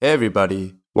Hey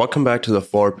everybody, welcome back to the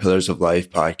Four Pillars of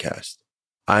Life podcast.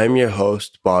 I am your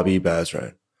host, Bobby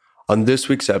Bazran. On this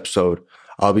week's episode,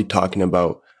 I'll be talking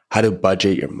about how to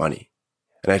budget your money.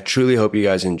 And I truly hope you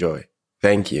guys enjoy.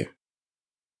 Thank you.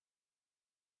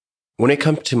 When it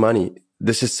comes to money,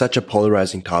 this is such a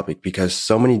polarizing topic because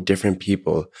so many different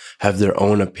people have their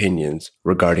own opinions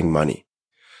regarding money.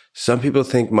 Some people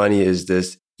think money is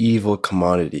this evil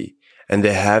commodity, and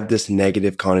they have this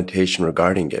negative connotation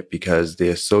regarding it because they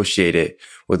associate it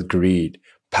with greed,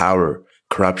 power,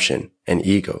 corruption, and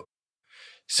ego.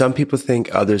 Some people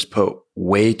think others put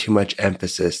way too much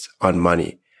emphasis on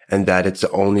money and that it's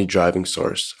the only driving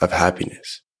source of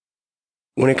happiness.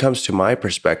 When it comes to my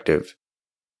perspective,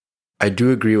 I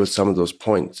do agree with some of those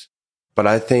points, but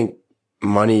I think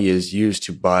money is used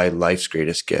to buy life's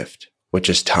greatest gift, which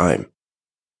is time.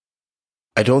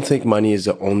 I don't think money is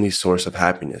the only source of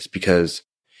happiness because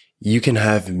you can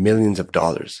have millions of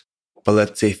dollars, but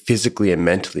let's say physically and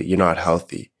mentally you're not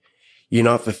healthy, you're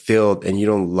not fulfilled, and you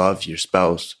don't love your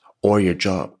spouse or your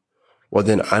job. Well,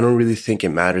 then I don't really think it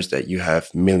matters that you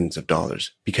have millions of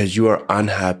dollars because you are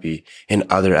unhappy in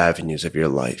other avenues of your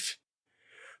life.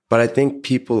 But I think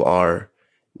people are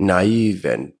naive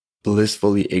and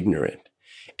blissfully ignorant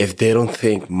if they don't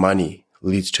think money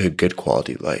leads to a good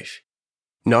quality life.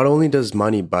 Not only does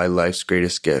money buy life's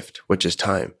greatest gift, which is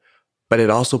time, but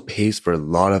it also pays for a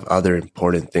lot of other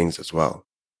important things as well.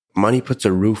 Money puts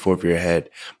a roof over your head.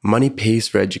 Money pays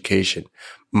for education.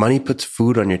 Money puts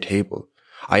food on your table.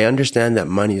 I understand that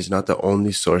money is not the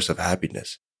only source of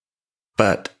happiness,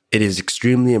 but it is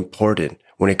extremely important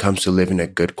when it comes to living a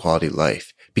good quality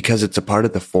life because it's a part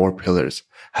of the four pillars: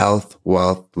 health,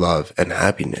 wealth, love, and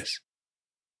happiness.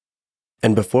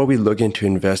 And before we look into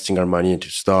investing our money into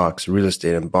stocks, real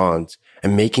estate, and bonds,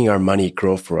 and making our money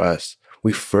grow for us,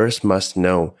 we first must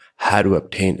know how to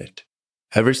obtain it.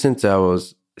 Ever since I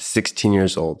was 16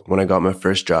 years old, when I got my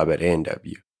first job at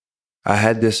A&W, I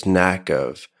had this knack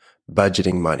of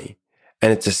budgeting money.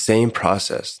 And it's the same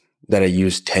process that I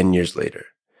used 10 years later.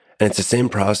 And it's the same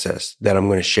process that I'm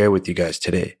going to share with you guys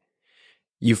today.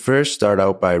 You first start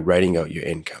out by writing out your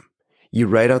income. You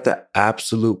write out the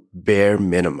absolute bare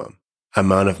minimum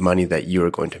amount of money that you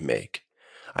are going to make.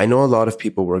 I know a lot of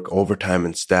people work overtime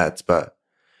and stats, but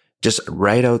just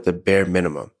write out the bare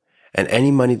minimum. And any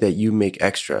money that you make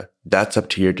extra, that's up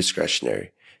to your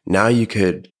discretionary. Now you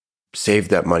could save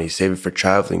that money, save it for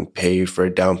traveling, pay for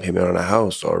a down payment on a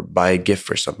house, or buy a gift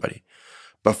for somebody.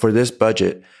 But for this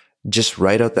budget, just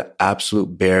write out the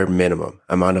absolute bare minimum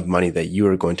amount of money that you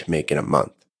are going to make in a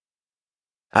month.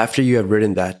 After you have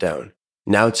written that down,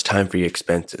 now it's time for your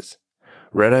expenses.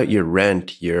 Write out your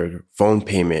rent, your phone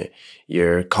payment,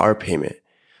 your car payment.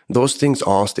 Those things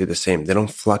all stay the same. They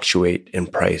don't fluctuate in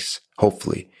price,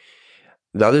 hopefully.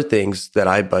 The other things that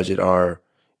I budget are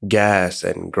gas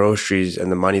and groceries and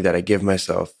the money that I give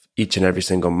myself each and every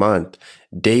single month,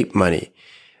 date money.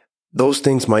 Those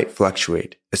things might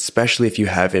fluctuate, especially if you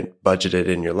haven't budgeted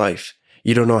in your life.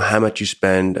 You don't know how much you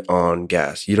spend on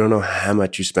gas. You don't know how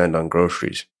much you spend on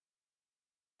groceries.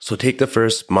 So take the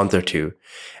first month or two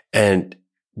and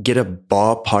get a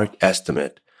ballpark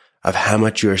estimate of how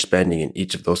much you are spending in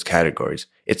each of those categories.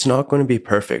 It's not going to be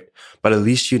perfect, but at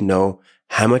least you know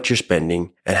how much you're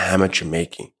spending and how much you're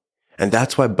making. And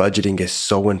that's why budgeting is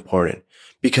so important,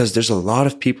 because there's a lot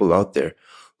of people out there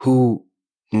who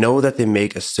know that they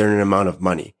make a certain amount of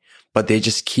money, but they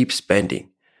just keep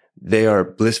spending. They are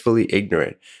blissfully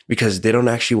ignorant because they don't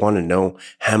actually want to know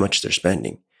how much they're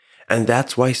spending. And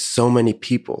that's why so many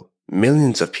people,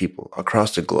 millions of people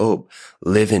across the globe,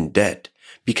 live in debt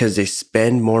because they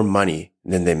spend more money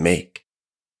than they make.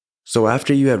 So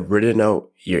after you have written out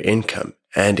your income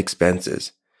and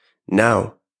expenses,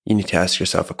 now you need to ask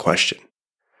yourself a question.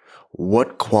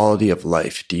 What quality of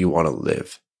life do you want to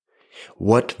live?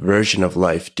 What version of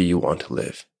life do you want to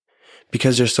live?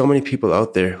 Because there's so many people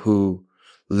out there who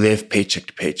live paycheck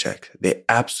to paycheck. They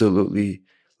absolutely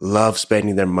love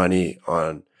spending their money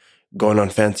on going on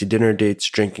fancy dinner dates,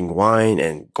 drinking wine,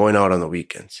 and going out on the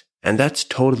weekends. And that's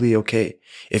totally okay.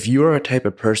 If you are a type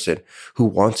of person who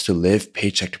wants to live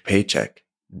paycheck to paycheck,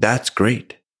 that's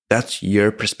great. That's your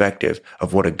perspective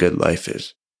of what a good life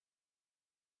is.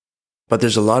 But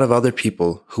there's a lot of other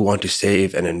people who want to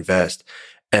save and invest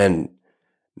and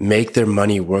make their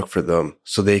money work for them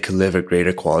so they can live a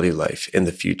greater quality life in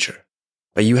the future.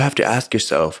 But you have to ask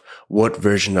yourself what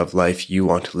version of life you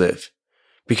want to live.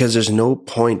 Because there's no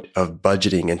point of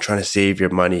budgeting and trying to save your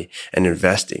money and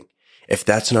investing if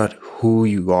that's not who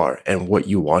you are and what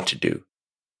you want to do.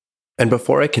 And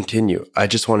before I continue, I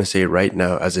just want to say right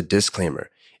now as a disclaimer,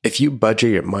 if you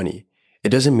budget your money, It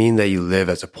doesn't mean that you live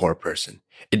as a poor person.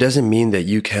 It doesn't mean that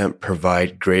you can't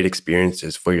provide great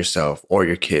experiences for yourself or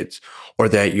your kids, or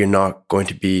that you're not going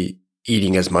to be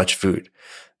eating as much food.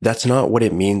 That's not what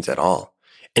it means at all.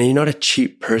 And you're not a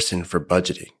cheap person for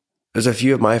budgeting. There's a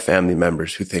few of my family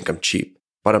members who think I'm cheap,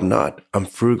 but I'm not. I'm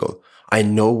frugal. I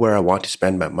know where I want to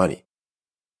spend my money.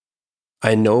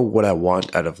 I know what I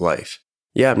want out of life.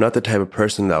 Yeah, I'm not the type of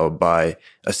person that would buy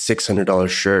a $600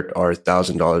 shirt or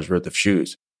 $1,000 worth of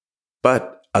shoes,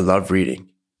 but I love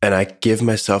reading, and I give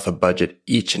myself a budget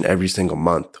each and every single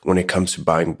month when it comes to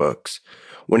buying books.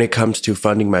 When it comes to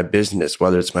funding my business,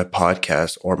 whether it's my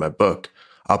podcast or my book,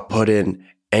 I'll put in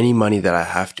any money that I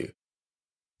have to.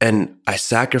 And I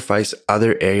sacrifice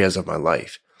other areas of my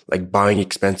life, like buying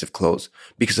expensive clothes,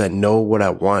 because I know what I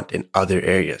want in other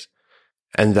areas.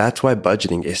 And that's why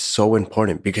budgeting is so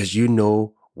important, because you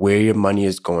know where your money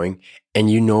is going and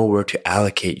you know where to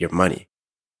allocate your money.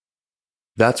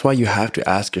 That's why you have to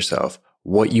ask yourself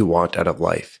what you want out of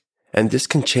life. And this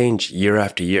can change year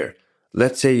after year.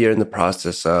 Let's say you're in the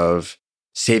process of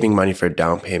saving money for a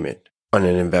down payment on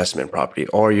an investment property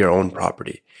or your own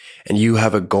property, and you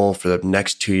have a goal for the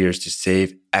next 2 years to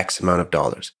save X amount of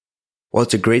dollars. Well,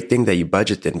 it's a great thing that you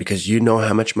budget then, because you know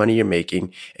how much money you're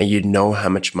making and you know how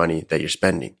much money that you're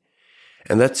spending.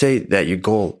 And let's say that your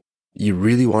goal, you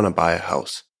really want to buy a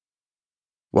house.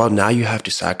 Well, now you have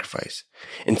to sacrifice.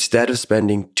 Instead of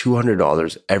spending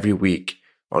 $200 every week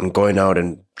on going out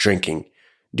and drinking,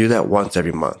 do that once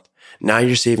every month. Now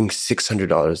you're saving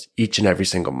 $600 each and every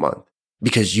single month,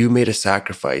 because you made a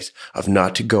sacrifice of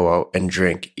not to go out and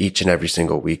drink each and every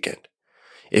single weekend.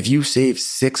 If you save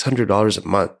 $600 a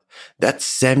month, that's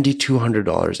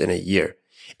 $7,200 in a year.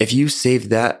 If you save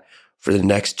that for the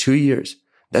next 2 years,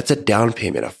 that's a down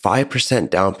payment, a 5%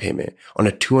 down payment on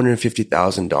a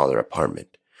 $250,000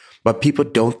 apartment. But people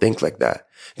don't think like that.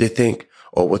 They think,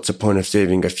 oh, what's the point of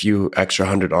saving a few extra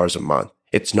 $100 a month?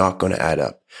 It's not going to add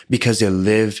up, because they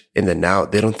live in the now.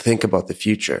 They don't think about the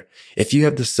future. If you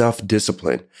have the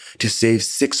self-discipline to save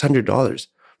 $600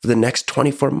 for the next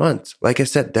 24 months, like I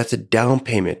said, that's a down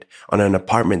payment on an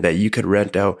apartment that you could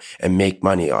rent out and make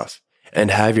money off and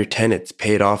have your tenants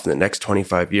paid off in the next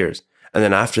 25 years. And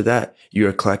then after that, you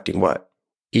are collecting what?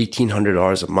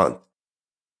 $1,800 a month.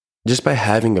 Just by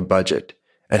having a budget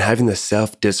and having the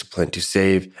self-discipline to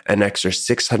save an extra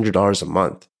 $600 a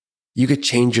month, you could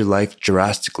change your life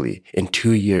drastically in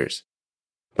 2 years.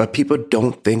 But people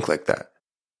don't think like that.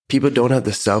 People don't have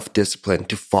the self-discipline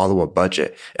to follow a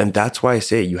budget. And that's why I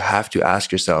say you have to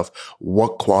ask yourself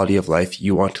what quality of life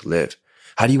you want to live.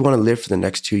 How do you want to live for the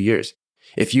next 2 years?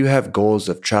 If you have goals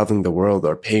of traveling the world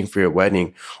or paying for your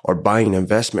wedding or buying an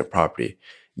investment property,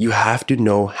 you have to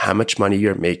know how much money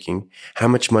you're making, how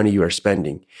much money you are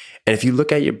spending. And if you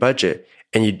look at your budget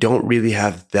and you don't really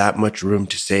have that much room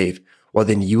to save, well,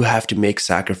 then you have to make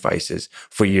sacrifices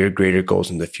for your greater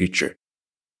goals in the future.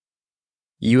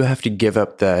 You have to give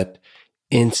up that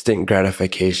instant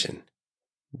gratification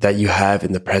that you have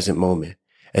in the present moment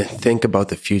and think about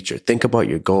the future. Think about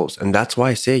your goals. And that's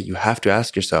why I say you have to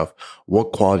ask yourself,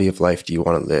 what quality of life do you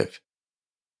want to live?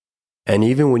 And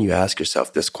even when you ask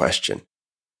yourself this question,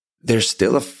 there's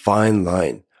still a fine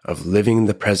line of living in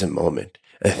the present moment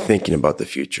and thinking about the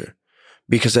future.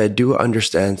 Because I do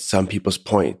understand some people's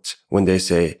points when they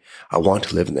say, I want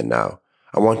to live in the now.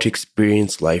 I want to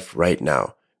experience life right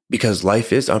now, because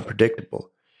life is unpredictable.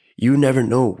 You never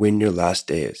know when your last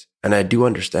day is. And I do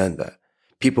understand that.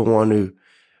 People want to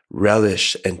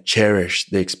relish and cherish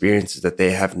the experiences that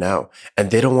they have now.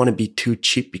 And they don't want to be too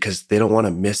cheap because they don't want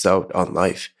to miss out on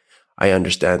life. I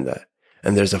understand that.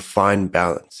 And there's a fine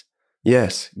balance.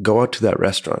 Yes, go out to that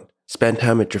restaurant. Spend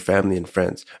time with your family and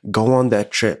friends. Go on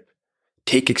that trip.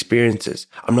 Take experiences.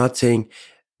 I'm not saying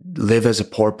live as a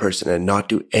poor person and not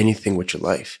do anything with your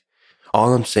life.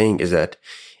 All I'm saying is that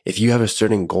if you have a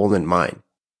certain goal in mind,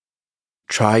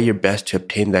 try your best to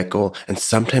obtain that goal. And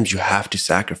sometimes you have to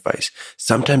sacrifice.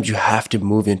 Sometimes you have to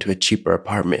move into a cheaper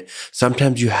apartment.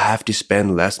 Sometimes you have to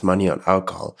spend less money on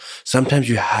alcohol. Sometimes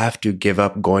you have to give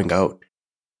up going out.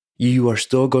 You are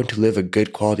still going to live a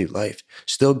good quality life.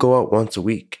 Still go out once a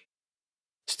week.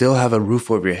 Still have a roof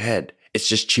over your head. It's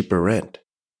just cheaper rent.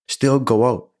 Still go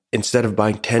out. Instead of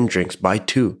buying 10 drinks, buy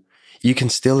 2. You can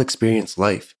still experience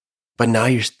life. But now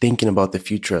you're thinking about the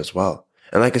future as well.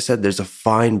 And like I said, there's a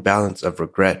fine balance of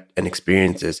regret and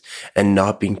experiences and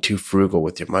not being too frugal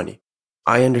with your money.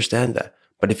 I understand that.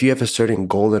 But if you have a certain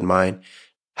goal in mind,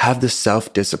 have the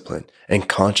self-discipline and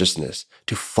consciousness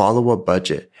to follow a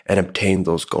budget and obtain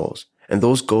those goals. And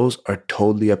those goals are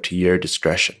totally up to your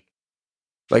discretion.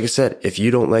 Like I said, if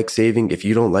you don't like saving, if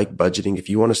you don't like budgeting, if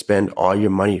you want to spend all your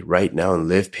money right now and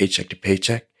live paycheck to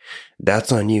paycheck,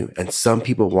 That's on you. And some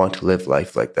people want to live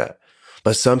life like that.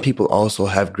 But some people also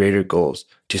have greater goals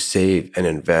to save and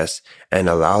invest and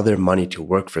allow their money to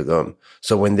work for them.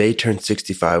 So when they turn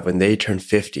 65, when they turn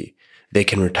 50, they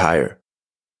can retire.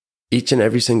 Each and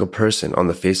every single person on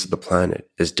the face of the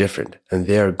planet is different, and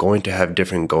they are going to have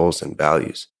different goals and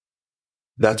values.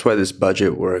 That's why this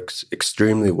budget works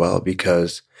extremely well,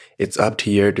 because it's up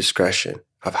to your discretion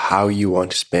of how you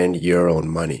want to spend your own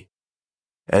money.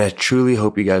 And I truly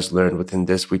hope you guys learned within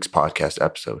this week's podcast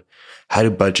episode how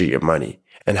to budget your money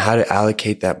and how to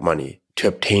allocate that money to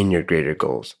obtain your greater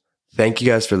goals. Thank you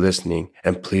guys for listening,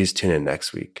 and please tune in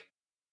next week.